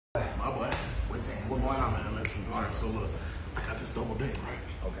What's going on, man? Listen, all right, so look, I got this double date,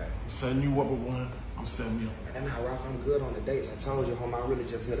 right? Okay. I'm setting you up with one. I'm setting you up. And then, Ralph, I'm good on the dates. I told you, home, I'm really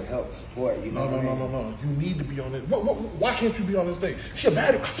just here to help, support. You know No. You need to be on this. Why can't you be on this date? She a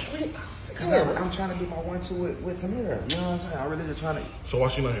baddie. I swear. Because I'm trying to do my 1-2 with Tamira. You know what I'm saying? I'm really just trying to. So why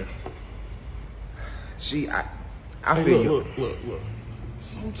she not here? I feel you. Look.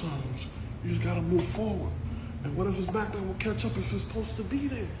 Sometimes you just gotta move forward. And whatever's back there will catch up if it's supposed to be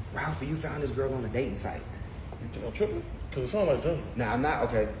there. Ralph, you found this girl on a dating site. You think I'm tripping? Because it sounds like that. Nah, I'm not.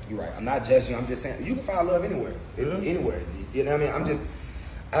 Okay, you're right. I'm not judging you. I'm just saying you can find love anywhere. Anywhere. You know what I mean? I'm just,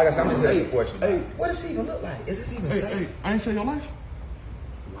 like I said, I'm just here to support you. Hey, what does she even look like? Is this even safe? Hey, I ain't say your life.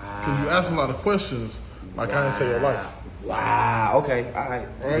 Wow. Because you asked a lot of questions like I ain't say your life. Wow. Okay. All right.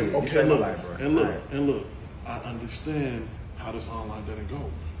 Okay, look. Life, bro. And look. I understand how this online didn't go.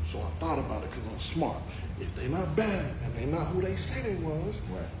 So I thought about it because I'm smart. If they not bad and they not who they say they was,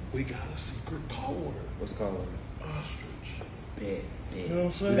 we got a secret code word. What's the code word? Ostrich. Big. You know what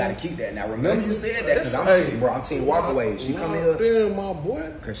I'm saying? You gotta keep that. Now remember you said that because I'm team walkaway. She come here. Damn, my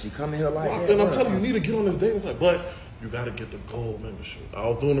boy. Cause she come here like that. And I'm telling you, you need to get on this dating site, but you gotta get the gold membership. I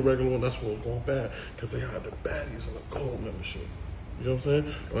was doing the regular one, that's what was going bad. Cause they had the baddies and the gold membership. You know what I'm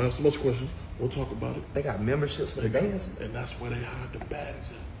saying? Don't ask too much questions. We'll talk about it. They got memberships for the dancers. And that's where they hide the baddies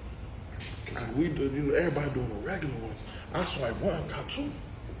at. Cause we do, everybody doing the regular ones. I swipe one, got two.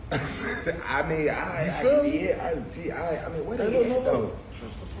 I mean, what are you at though?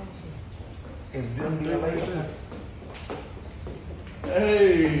 Trust the process. It's building your later.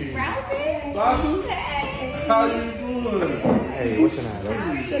 Hey. Ralphie. Sasha. Hey. How you doing? Hey, what's your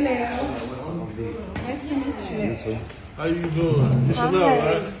name? Chanel. Nice to meet you. You too. How you doing? It's Chanel,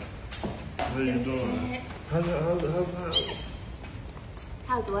 right? How you doing? How's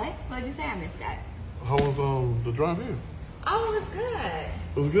How's what? What'd you say? I missed that. How was the drive here? Oh, it was good.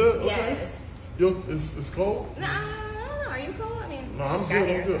 It was good? Yes. Okay. Yo, it's cold? No, I don't know. Are you cold? I mean, No, I'm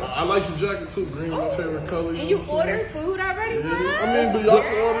good. I like your jacket too. Green is my favorite color. And you ordered food already? Yeah. What? I mean, but y'all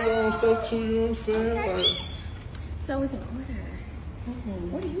can order your own stuff too, you know what I'm saying? Okay. Like, So we can order.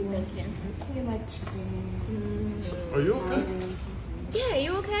 What are you thinking? You like chicken. are you okay? Yeah,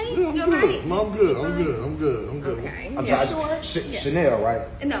 you okay? Yeah, I'm You good. alright? No, I'm good. I'm good. Okay. I'm Yeah. sorry. Chanel, right?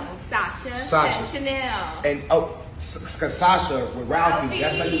 No, Sasha. Sasha. Chanel. And cause Sasha with Ralphie,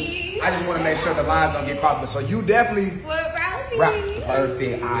 that's how you. I just want to make sure the lines don't get crossed. So you definitely. What, Ralphie?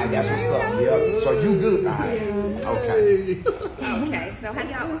 Perfect. Alright, that's what's up. Yep. So you good? Alright. Okay. Okay. So have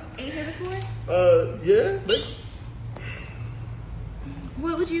y'all ate here before? Yeah.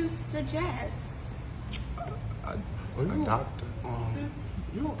 What would you suggest? A doctor.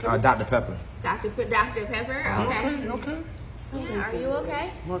 You okay? Dr. Pepper. Dr. Pepper? Okay. You okay? Yeah, are you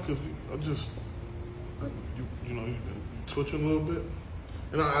okay? Well, cause I just, you know, you've been twitching a little bit,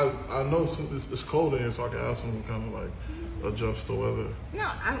 and I know it's cold in here, so I can have some kind of like adjust the weather. No,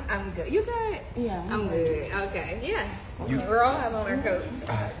 I'm good. You good? Yeah. I'm good. Okay. Yeah. We're all have on our coats.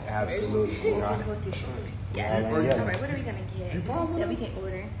 Absolutely. Right. Yes. Yeah. All right. What are we gonna get that we can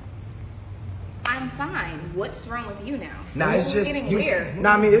order? I'm fine. What's wrong with you now? Nah, it's just getting weird.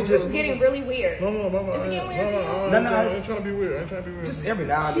 Nah, I mean it's just It's getting really weird. No. Is it getting weird to you? No, No, I ain't trying to be weird. just every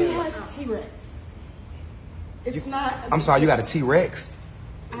now and She then. has T-Rex. It's not. I'm sorry, you got a T-Rex?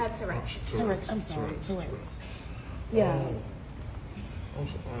 I have Tourette's. T-Rex. I'm sorry. T-Rex. Yeah.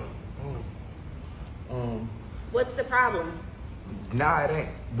 What's the problem? Nah, it ain't.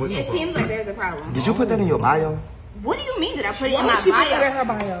 It seems like there's a problem. Did you put that in your bio? What do you mean that I put it in Why my would she put that in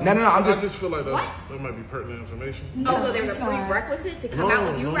bio? her bio? No, I'm I just. just feel like What? that might be pertinent information. Oh, so there's a prerequisite to come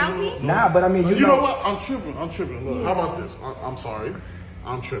out with you, Ralphie? Nah, but I mean, You know what? I'm tripping. Look, how about this? I'm sorry.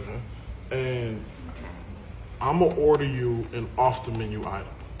 I'm tripping. And I'm going to order you an off-the-menu item.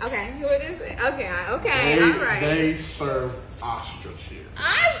 Okay, what is it? Okay, all right. They serve ostrich here.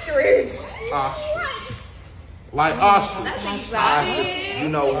 Ostrich. Ostrich. Like ostrich. That's exotic. You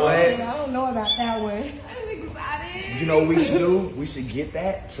know what? I don't know about that one. That's exotic. You know what we should do? We should get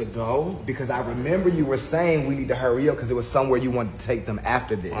that to go because I remember you were saying we need to hurry up because it was somewhere you wanted to take them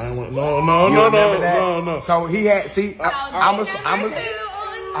after this. No. So he had, see, What I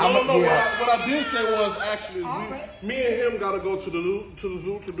did say was actually me and him gotta go to the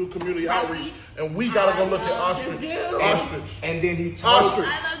zoo to do community outreach, and we gotta go look at ostrich. And then he told Ostrich.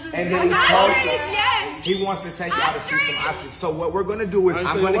 And then he told Yes. he wants to take y'all to see some ostrich. So what we're gonna do is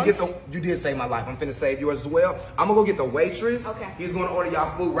I'm gonna get you did save my life. I'm finna save yours as well. I'm gonna go get the waitress. Okay. He's gonna order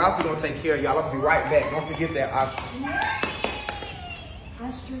y'all food. Ralphie's gonna take care of y'all. I'll be right back. Don't forget that ostrich.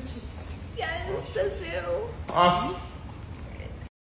 Ostriches. Yes, the zoo. Ostrich.